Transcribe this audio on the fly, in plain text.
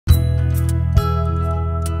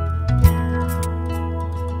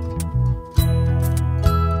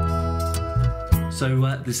So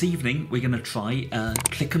this evening we're going to try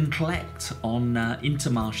click and collect on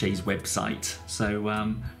Intermarché's website.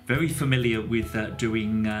 So very familiar with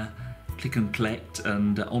doing click and collect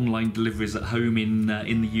and online deliveries at home in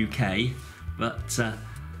the UK, but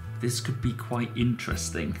this could be quite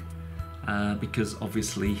interesting because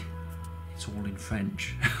obviously it's all in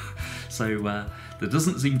French. So there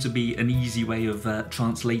doesn't seem to be an easy way of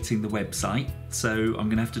translating the website, so I'm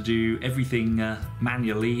going to have to do everything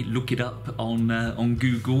manually, look it up on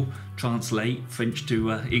Google, translate French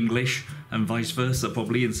to English and vice versa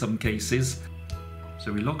probably in some cases.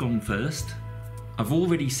 So we log on first. I've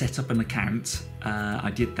already set up an account.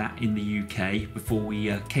 I did that in the UK before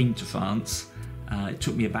we came to France. It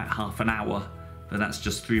took me about half an hour, but that's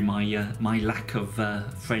just through my lack of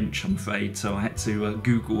French, I'm afraid. So I had to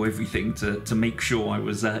Google everything to make sure I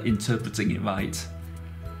was interpreting it right.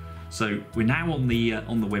 So we're now on the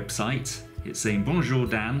website. It's saying Bonjour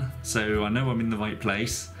Dan, so I know I'm in the right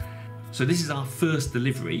place. So this is our first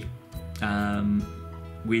delivery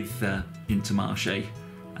with Intermarché.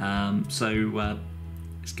 So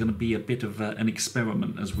it's going to be a bit of an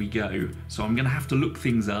experiment as we go. So I'm going to have to look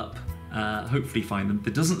things up. Hopefully find them.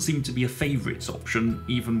 There doesn't seem to be a favourites option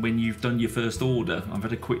even when you've done your first order. I've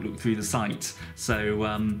had a quick look through the site, so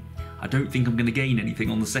I don't think I'm going to gain anything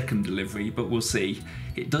on the second delivery, but we'll see.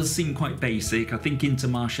 It does seem quite basic. I think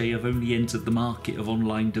Intermarché have only entered the market of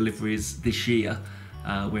online deliveries this year,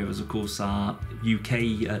 whereas of course our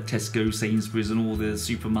UK Tesco, Sainsburys and all the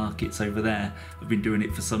supermarkets over there have been doing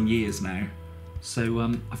it for some years now. So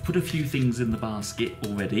I've put a few things in the basket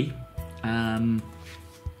already.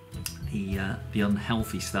 The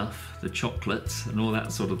unhealthy stuff, the chocolates and all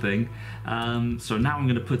that sort of thing. So now I'm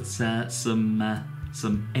going to put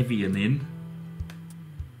some Evian in,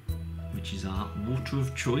 which is our water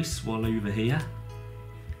of choice while over here.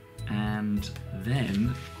 And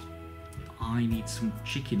then I need some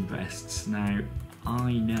chicken breasts. Now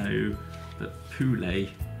I know that poulet,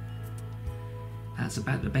 that's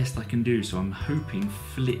about the best I can do, so I'm hoping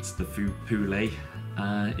fillets de poulet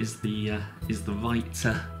is the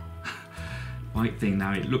right thing.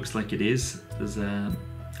 Now it looks like it is. There's a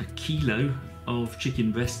kilo of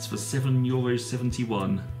chicken breasts for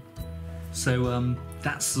 €7.71. So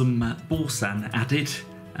that's some boursin added.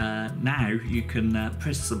 Now you can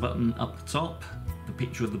press the button up the top, the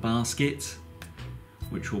picture of the basket,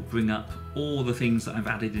 which will bring up all the things that I've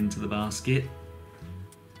added into the basket,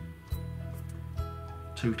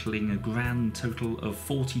 totaling a grand total of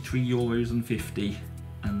 €43.50.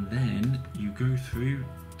 And then you go through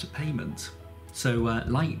to payment. So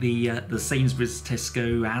like the Sainsburys,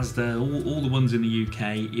 Tesco, Asda, all the ones in the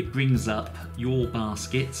UK, it brings up your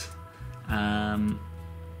basket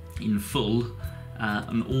in full,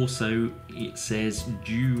 and also it says,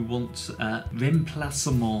 do you want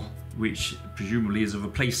remplacement, which presumably is a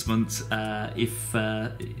replacement if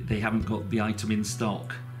they haven't got the item in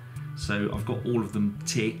stock. So I've got all of them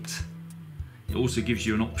ticked. It also gives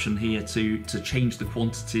you an option here to change the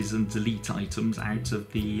quantities and delete items out of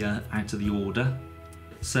the order.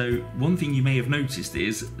 So one thing you may have noticed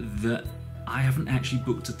is that I haven't actually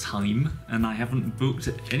booked a time and I haven't booked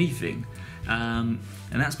anything. And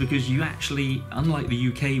that's because you actually, unlike the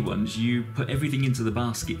UK ones, you put everything into the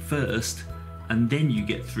basket first and then you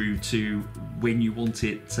get through to when you want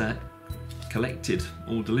it collected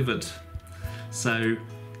or delivered. So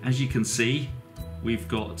as you can see, we've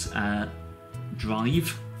got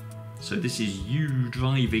drive, so this is you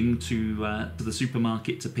driving to the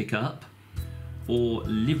supermarket to pick up, or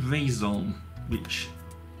livraison, which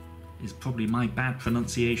is probably my bad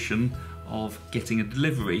pronunciation of getting a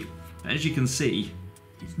delivery. As you can see,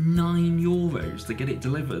 it's €9 to get it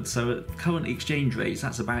delivered, so at current exchange rates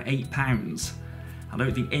that's about £8. I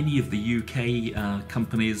don't think any of the UK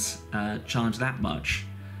companies charge that much,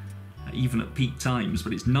 even at peak times,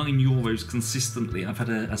 but it's €9 consistently. I've had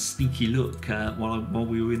a sneaky look while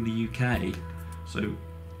we were in the UK. So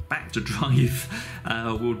back to drive.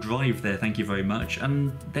 We'll drive there, thank you very much,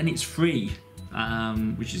 and then it's free,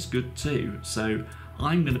 which is good too. So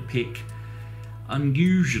I'm going to pick,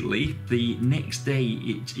 unusually the next day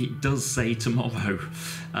it does say tomorrow.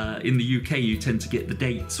 In the UK you tend to get the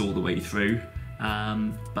dates all the way through,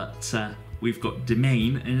 but we've got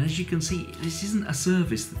domain, and as you can see, this isn't a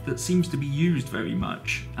service that seems to be used very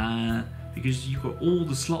much, because you've got all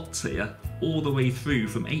the slots here all the way through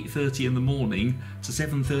from 8:30 in the morning to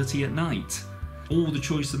 7:30 at night. All the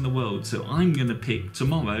choice in the world. So I'm going to pick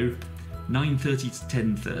tomorrow 9:30 to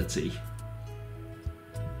 10:30.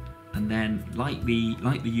 And then like the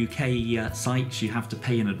UK sites, you have to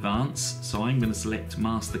pay in advance, so I'm going to select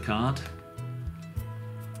MasterCard.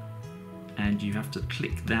 and you have to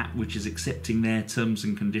click that, which is accepting their terms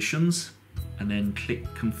and conditions, and then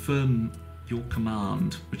click confirm your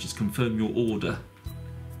command, which is confirm your order.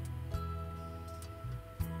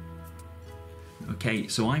 Okay,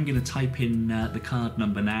 so I'm going to type in the card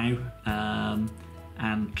number now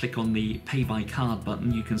and click on the pay by card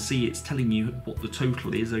button. You can see it's telling you what the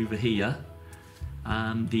total is over here.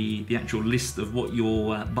 The actual list of what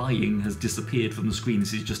you're buying has disappeared from the screen.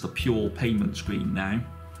 This is just a pure payment screen now.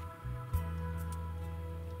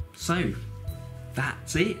 So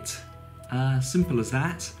that's it, simple as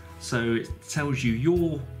that. So it tells you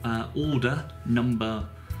your order number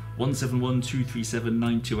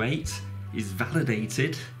 171237928 is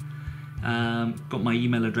validated. Got my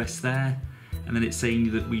email address there, and then it's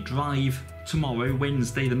saying that we drive tomorrow,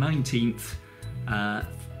 Wednesday the 19th,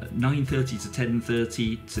 9:30 to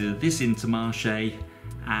 10:30 to this Intermarché,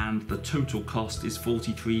 and the total cost is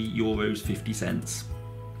 €43.50.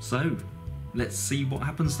 So let's see what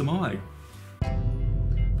happens tomorrow.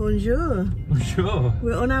 Bonjour. Bonjour.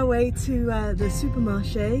 We're on our way to the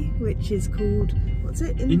supermarché, which is called, what's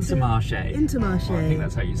it? Intermarché. Intermarché. Well, I think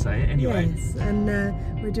that's how you say it. Anyway. Yes, and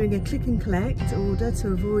we're doing a click and collect order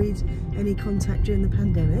to avoid any contact during the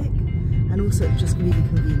pandemic, and also it's just really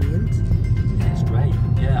convenient. Yeah, it's great.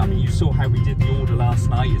 Yeah, I mean, you saw how we did the order last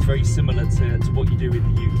night. It's very similar to what you do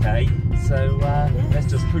in the UK. So yes. Let's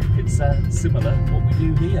just hope it's similar to what we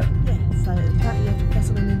do here. Yeah, so apparently you have to press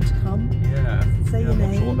on an intercom. Yeah. Say your I'm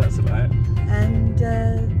name. not sure what that's about. And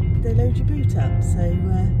they load your boot up. So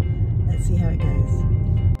let's see how it goes.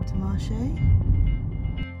 Intermarché.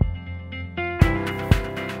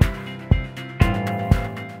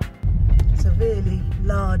 It's a really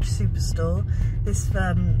large superstore. This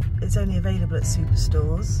is only available at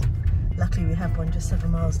superstores. Luckily we have one just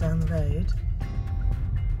 7 miles down the road.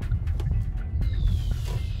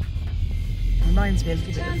 Reminds me a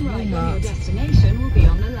little bit of Walmart. Your destination will be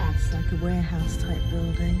on the left. It's like a warehouse type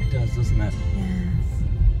building. It does, doesn't it? Yes.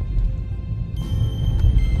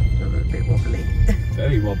 A bit wobbly.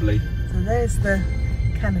 Very wobbly. So there's the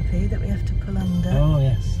canopy that we have to pull under. Oh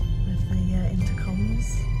yes. With the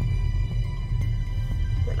intercoms.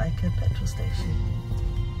 A bit like a petrol station.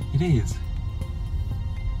 It is.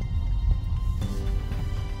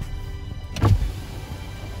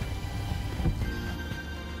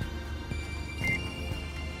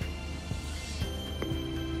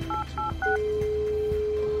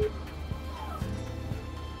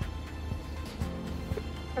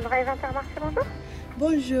 Drive Intermarché, bonjour.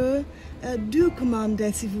 Bonjour. Deux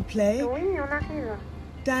commandes s'il vous plaît. Oui, on arrive.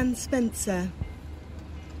 Dan Spencer.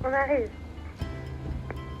 On arrive.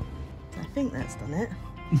 I think that's done it.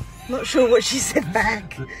 Not sure what she said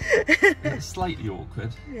back. It's slightly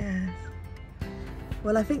awkward. Yes.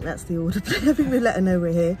 Well, I think that's the order. I think we let her know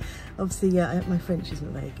we're here. Obviously, my French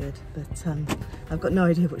isn't very good, but I've got no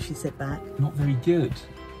idea what she said back. Not very good.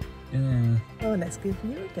 Yeah. Oh, let's give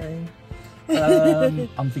you a go.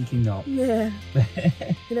 I'm thinking not. Yeah. You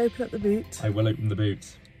can open up the boot. I will open the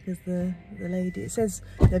boot. Because the lady, it says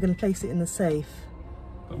they're going to place it in the safe.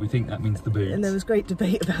 But we think that means the boot. And there was great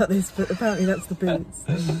debate about this, but apparently that's the boot.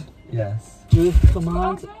 So. Yes. Deux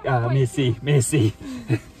commandes. Merci, merci.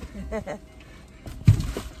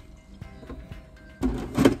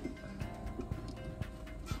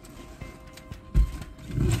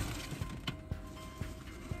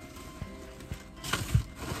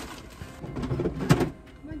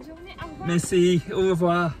 Merci, au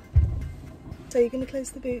revoir. So you're going to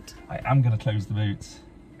close the boot? I am going to close the boot.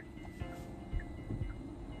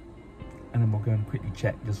 And then we'll go and quickly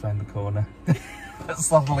check just round the corner.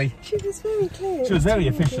 Suddenly. She was very clear. She was very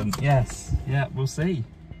efficient, yes. Yeah, we'll see.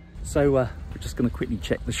 So we're just going to quickly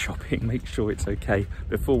check the shopping, make sure it's okay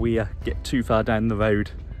before we get too far down the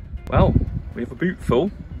road. Well, we have a boot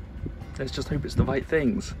full. Let's just hope it's the right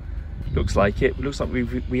things. Looks like it. Looks like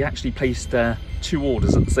we actually placed 2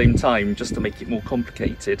 orders at the same time just to make it more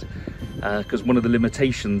complicated, because one of the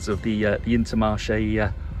limitations of the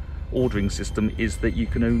Intermarché ordering system is that you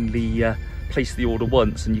can only place the order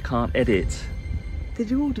once and you can't edit. Did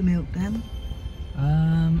you order milk, Dan?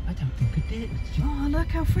 I don't think I did. Oh, look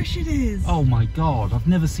how fresh it is. Oh my god, I've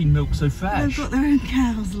never seen milk so fresh. They've got their own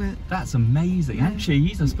cows, look. That's amazing. Yeah. And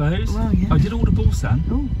cheese, I suppose. Well, yeah. I did order balsam.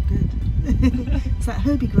 Oh, good. Is that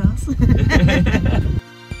Herbie grass?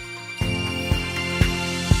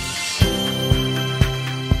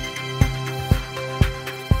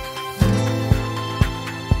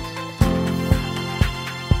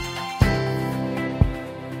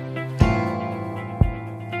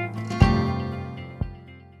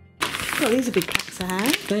 Oh, these are big packages. So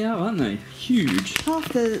how? They are, aren't they? Huge. Half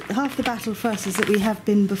the battle for us is that we have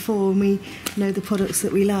been before and we know the products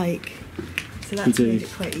that we like. So that's made it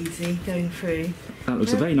quite easy going through. That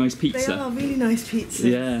looks a very nice pizza. They are really nice pizzas.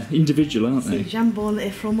 Yeah, individual, aren't they? Jambon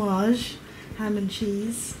et fromage, ham and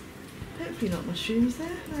cheese. Hopefully not mushrooms there.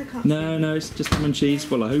 No, I can't No, no, it's just ham and cheese.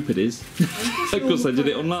 Well, I hope it is. Of course, I did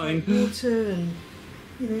it online. Like water and,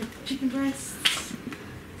 you know, chicken breasts.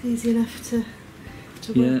 It's easy enough to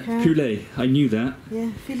work out. Poulet. I knew that. Yeah,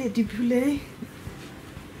 filet du poulet.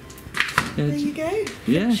 Yeah, There you go.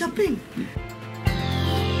 Yeah. Shopping.